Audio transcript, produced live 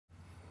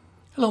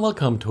Hello,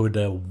 welcome to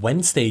the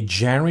Wednesday,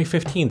 January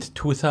 15th,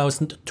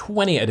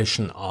 2020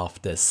 edition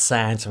of the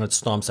SANS and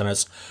Storm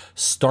Center's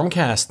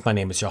Stormcast. My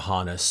name is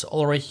Johannes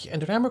Ulrich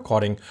and today I'm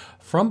recording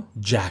from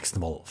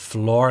Jacksonville,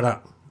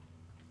 Florida.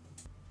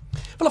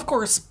 Well, of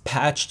course,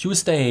 Patch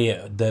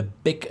Tuesday, the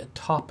big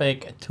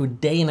topic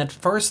today, and at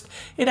first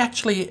it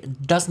actually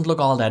doesn't look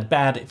all that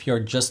bad if you're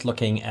just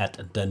looking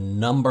at the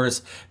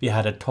numbers. We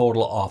had a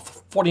total of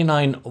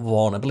 49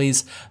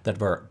 vulnerabilities that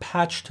were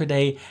patched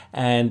today,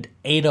 and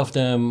 8 of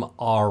them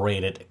are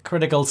rated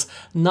criticals.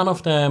 None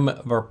of them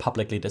were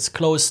publicly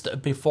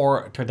disclosed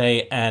before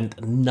today, and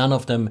none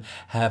of them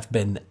have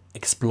been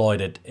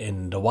exploited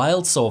in the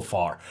wild so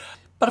far.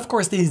 But of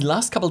course, these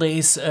last couple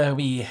days,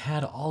 we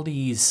had all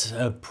these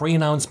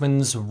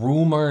pre-announcements,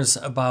 rumors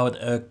about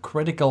a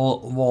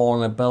critical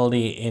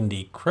vulnerability in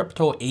the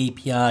crypto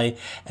API.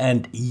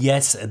 And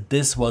yes,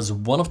 this was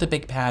one of the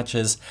big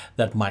patches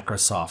that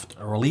Microsoft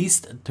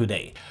released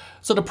today.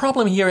 So the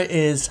problem here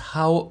is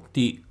how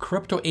the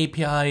crypto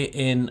API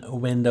in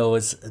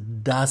Windows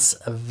does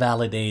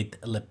validate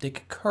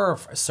elliptic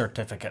curve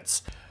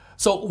certificates.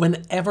 So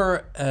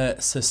whenever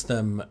a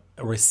system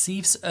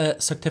receives a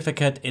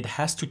certificate, it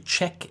has to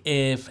check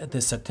if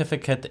the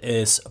certificate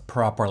is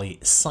properly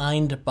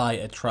signed by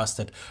a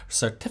trusted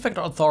certificate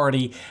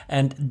authority,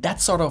 and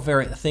that's sort of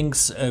where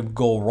things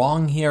go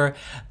wrong here.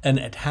 An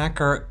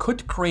attacker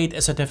could create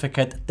a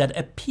certificate that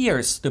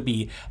appears to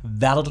be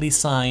validly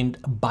signed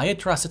by a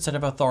trusted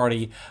certificate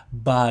authority,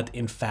 but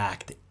in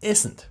fact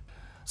isn't.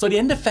 So the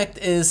end effect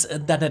is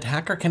that an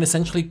attacker can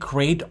essentially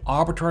create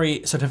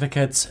arbitrary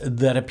certificates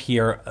that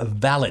appear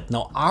valid.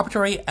 Now,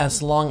 arbitrary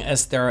as long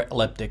as they're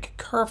elliptic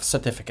curve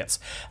certificates.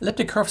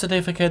 Elliptic curve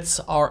certificates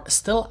are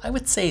still, I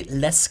would say,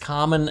 less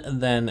common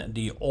than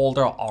the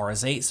older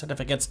RSA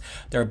certificates.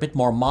 They're a bit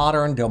more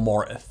modern, they're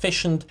more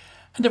efficient.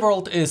 And the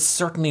world is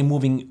certainly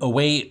moving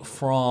away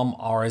from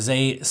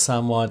RSA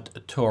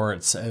somewhat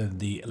towards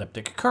the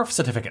elliptic curve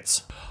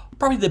certificates.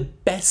 Probably the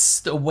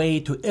best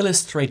way to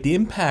illustrate the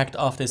impact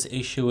of this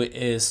issue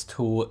is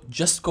to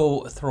just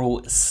go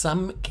through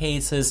some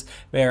cases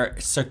where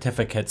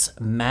certificates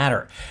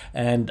matter.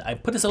 And I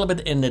put this a little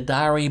bit in the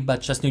diary,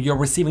 but just you're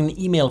receiving an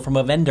email from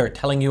a vendor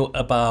telling you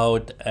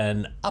about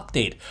an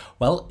update.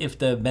 Well, if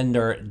the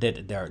vendor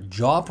did their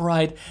job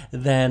right,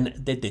 then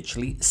they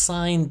digitally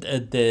signed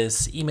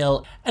this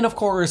email. And of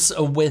course,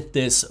 with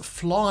this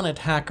flaw, an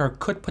attacker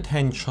could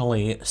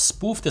potentially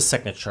spoof the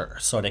signature,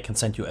 so they can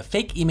send you a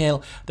fake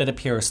email that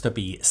appears to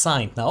be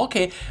signed. Now,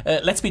 okay,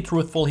 let's be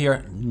truthful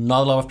here.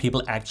 Not a lot of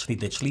people actually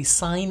digitally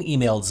sign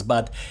emails,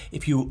 but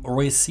if you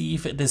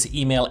receive this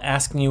email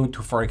asking you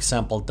to, for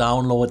example,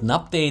 download an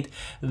update,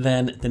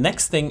 then the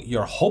next thing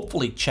you're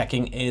hopefully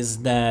checking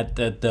is that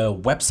the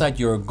website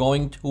you're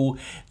going to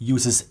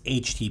uses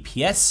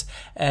HTTPS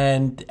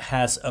and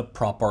has a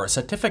proper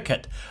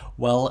certificate.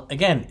 Well,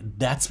 again,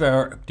 that's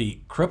where the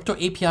crypto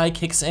API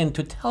kicks in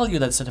to tell you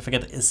that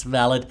certificate is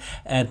valid,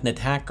 and an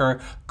attacker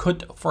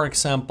could, for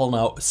example,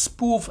 now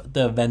spoof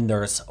the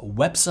vendor's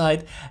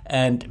website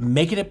and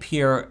make it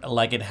appear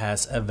like it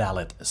has a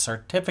valid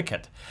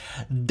certificate.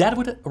 That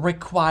would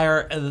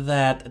require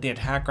that the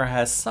attacker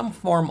has some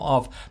form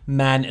of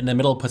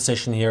man-in-the-middle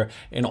position here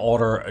in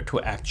order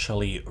to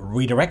actually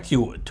redirect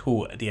you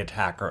to the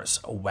attacker's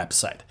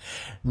website.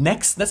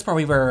 Next, that's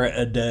probably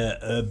where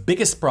the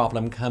biggest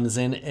problem comes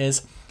in is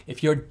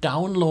if you're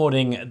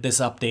downloading this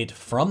update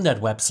from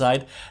that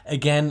website.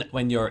 Again,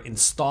 when you're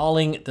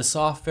installing the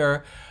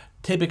software,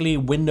 typically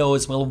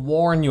Windows will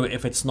warn you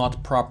if it's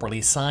not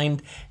properly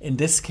signed. In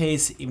this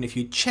case, even if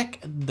you check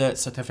the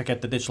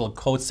certificate, the digital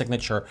code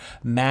signature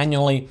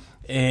manually,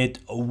 it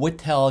would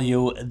tell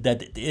you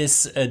that it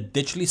is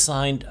digitally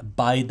signed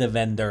by the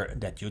vendor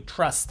that you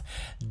trust.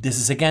 This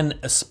is again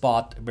a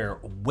spot where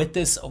with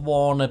this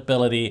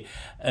vulnerability,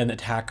 an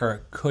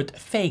attacker could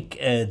fake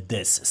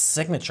this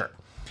signature.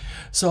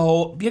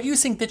 So we are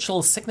using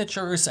digital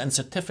signatures and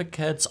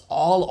certificates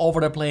all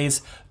over the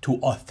place to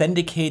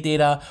authenticate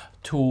data,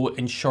 to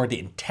ensure the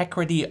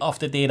integrity of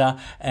the data,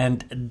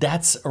 and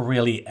that's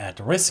really at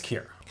risk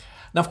here.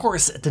 Now, of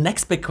course, the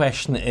next big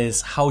question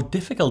is how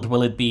difficult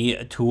will it be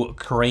to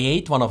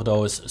create one of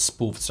those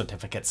spoofed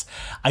certificates?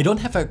 I don't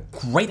have a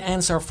great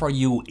answer for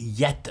you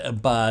yet,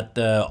 but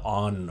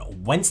on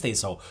Wednesday,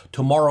 so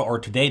tomorrow or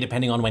today,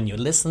 depending on when you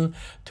listen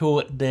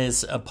to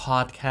this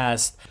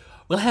podcast,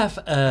 we'll have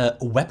a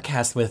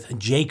webcast with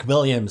Jake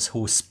Williams,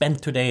 who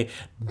spent today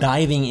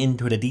diving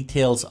into the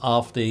details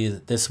of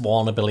this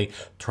vulnerability,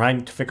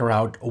 trying to figure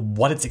out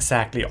what it's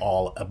exactly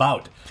all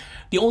about.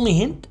 The only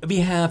hint we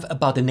have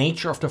about the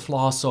nature of the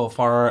flaw so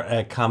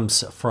far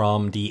comes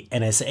from the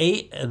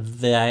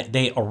NSA.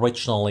 They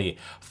originally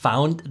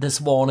found this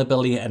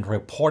vulnerability and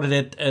reported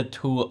it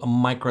to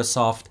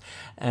Microsoft.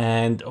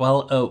 And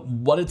well,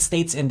 what it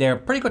states in their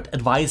pretty good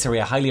advisory,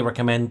 I highly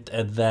recommend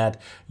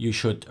that you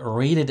should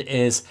read it,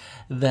 is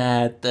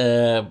that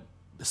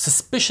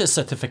suspicious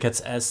certificates,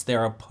 as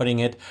they're putting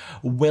it,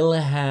 will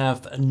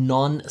have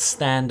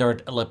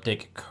non-standard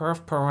elliptic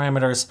curve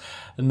parameters.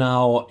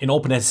 Now, in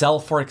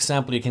OpenSL, for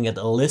example, you can get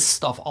a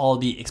list of all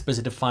the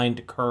explicitly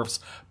defined curves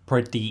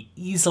pretty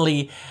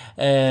easily,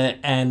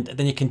 and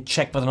then you can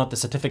check whether or not the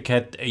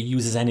certificate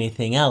uses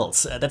anything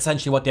else. That's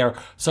essentially what they're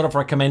sort of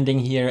recommending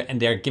here,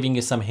 and they're giving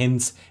you some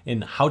hints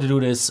in how to do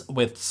this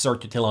with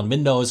CertUtil on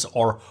Windows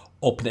or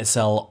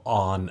OpenSL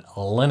on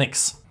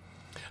Linux.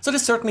 So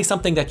this is certainly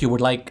something that you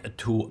would like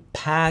to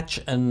patch.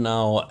 And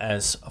now,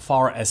 as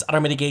far as other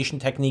mitigation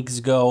techniques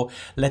go,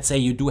 let's say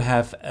you do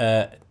have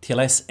a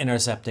TLS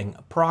intercepting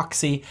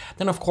proxy,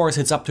 then of course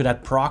it's up to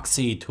that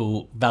proxy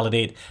to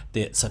validate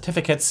the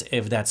certificates.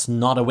 If that's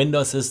not a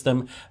Windows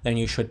system, then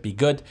you should be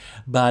good.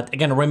 But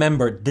again,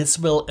 remember, this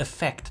will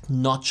affect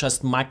not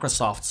just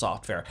Microsoft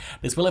software.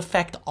 This will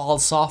affect all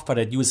software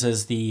that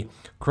uses the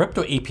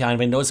crypto API in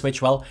Windows,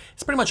 which, well,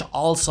 it's pretty much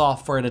all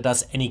software that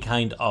does any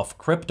kind of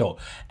crypto.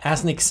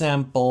 As an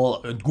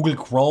example, Google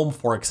Chrome,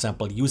 for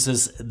example,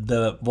 uses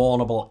the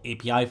vulnerable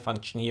API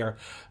function here.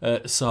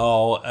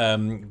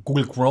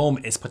 Google Chrome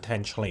is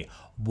potentially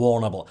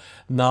vulnerable.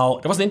 Now,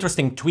 there was an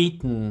interesting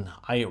tweet, and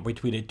I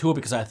retweeted too,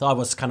 because I thought it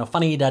was kind of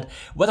funny that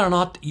whether or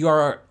not you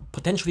are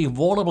potentially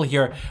vulnerable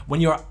here when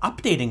you're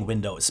updating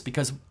Windows,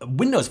 because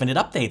Windows, when it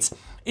updates,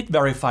 it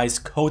verifies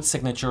code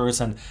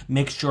signatures and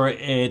makes sure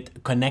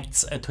it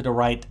connects to the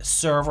right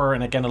server.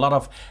 And again, a lot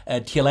of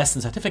TLS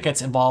and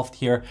certificates involved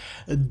here.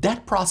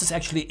 That process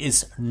actually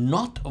is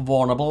not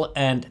vulnerable,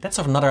 and that's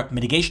sort of another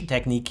mitigation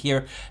technique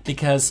here,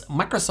 because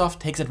Microsoft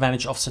takes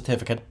advantage of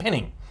certificate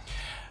pinning.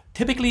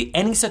 Typically,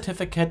 any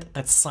certificate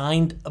that's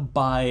signed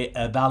by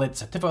a valid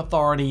certificate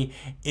authority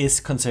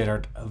is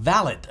considered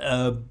valid.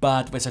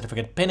 But with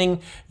certificate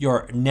pinning,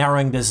 you're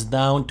narrowing this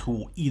down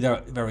to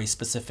either very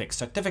specific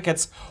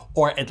certificates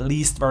or at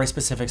least very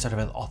specific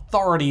certificate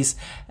authorities.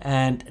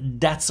 And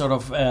that sort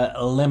of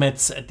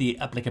limits the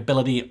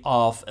applicability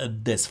of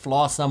this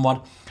flaw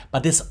somewhat.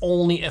 But this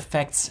only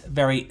affects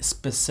very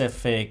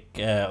specific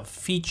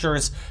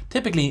features,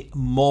 typically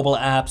mobile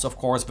apps, of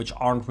course, which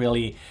aren't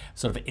really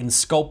sort of in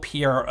scope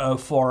here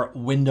for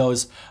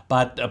Windows,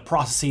 but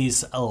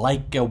processes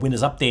like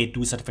Windows Update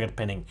do certificate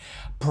pinning.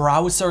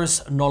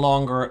 Browsers no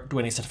longer do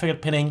any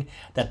certificate pinning.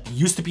 That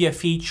used to be a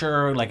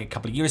feature like a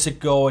couple of years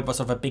ago. It was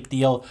sort of a big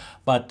deal,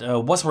 but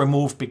was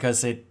removed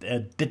because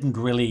it didn't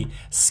really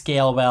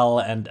scale well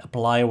and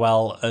apply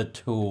well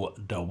to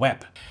the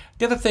web.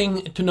 The other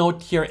thing to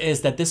note here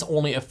is that this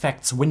only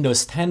affects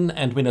Windows 10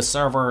 and Windows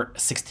Server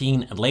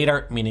 16 and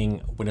later,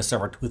 meaning Windows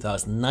Server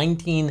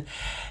 2019.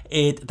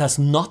 It does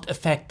not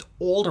affect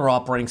older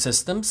operating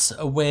systems,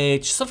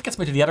 which sort of gets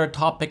me to the other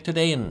topic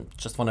today, and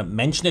just want to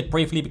mention it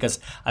briefly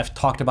because I've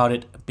talked about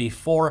it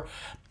before.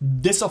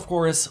 This, of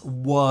course,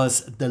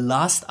 was the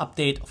last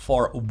update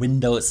for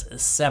Windows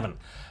 7.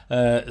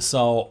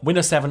 So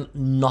Windows 7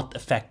 not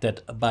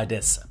affected by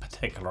this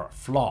particular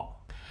flaw.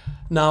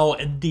 Now,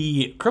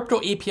 the crypto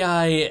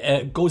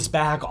API goes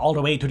back all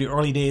the way to the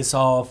early days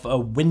of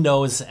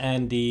Windows,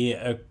 and the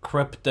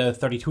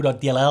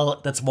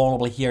crypt32.dll that's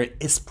vulnerable here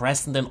is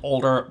present in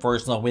older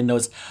versions of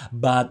Windows,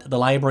 but the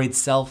library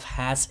itself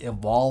has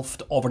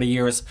evolved over the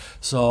years.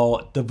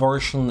 So the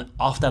version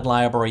of that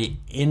library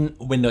in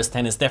Windows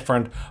 10 is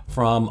different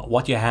from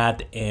what you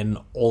had in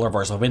older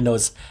versions of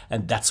Windows,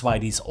 and that's why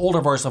these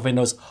older versions of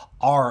Windows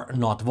are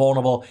not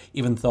vulnerable,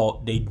 even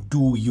though they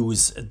do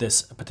use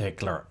this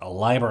particular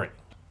library.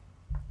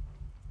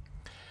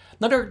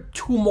 Now, there are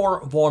two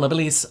more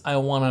vulnerabilities I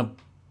want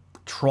to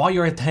draw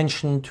your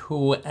attention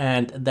to,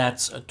 and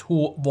that's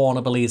two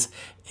vulnerabilities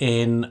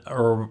in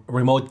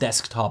Remote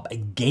Desktop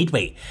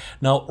Gateway.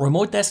 Now,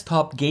 Remote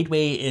Desktop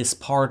Gateway is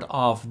part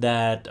of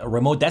that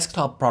Remote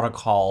Desktop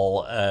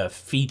Protocol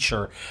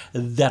feature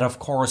that, of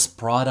course,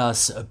 brought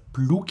us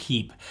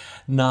BlueKeep.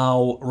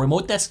 Now,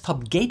 Remote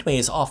Desktop Gateway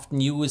is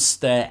often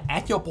used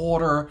at your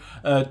border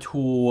to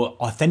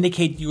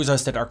authenticate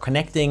users that are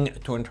connecting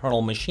to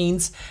internal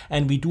machines,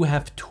 and we do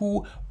have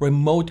two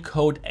remote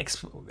code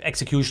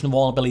execution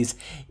vulnerabilities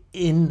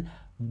in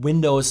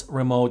Windows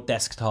Remote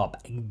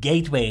Desktop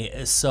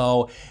Gateway.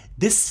 So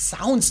this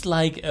sounds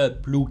like a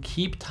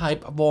BlueKeep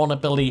type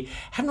vulnerability.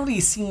 Haven't really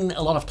seen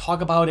a lot of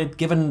talk about it,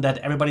 given that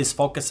everybody's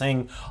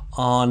focusing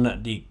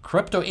on the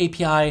crypto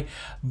API,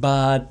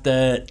 but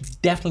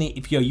definitely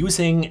if you're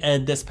using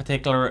this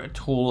particular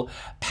tool,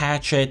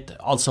 patch it,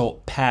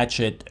 also patch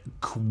it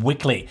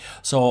quickly.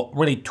 So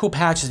really two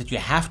patches that you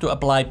have to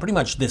apply pretty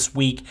much this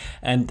week,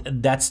 and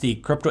that's the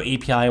crypto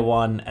API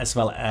one as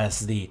well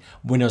as the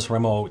Windows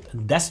Remote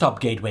Desktop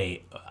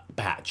Gateway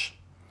patch.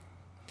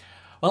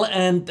 Well,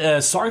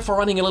 and sorry for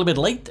running a little bit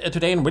late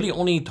today and really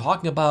only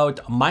talking about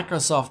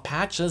Microsoft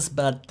patches,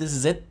 but this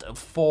is it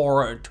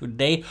for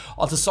today.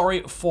 Also,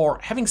 sorry for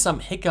having some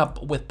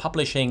hiccup with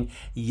publishing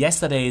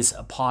yesterday's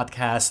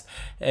podcast.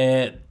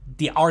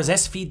 the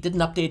RSS feed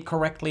didn't update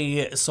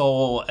correctly.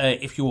 So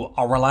if you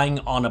are relying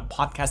on a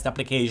podcast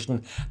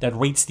application that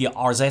reads the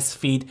RSS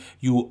feed,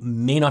 you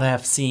may not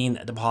have seen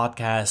the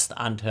podcast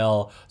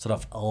until sort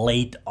of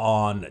late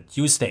on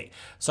Tuesday.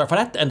 Sorry for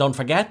that. And don't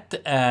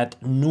forget,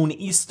 at noon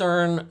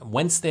Eastern,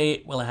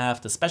 Wednesday, we'll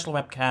have the special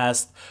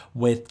webcast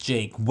with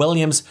Jake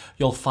Williams.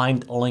 You'll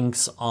find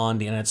links on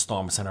the Internet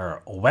Storm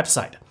Center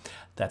website.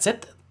 That's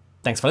it.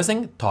 Thanks for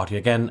listening. Talk to you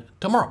again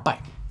tomorrow.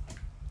 Bye.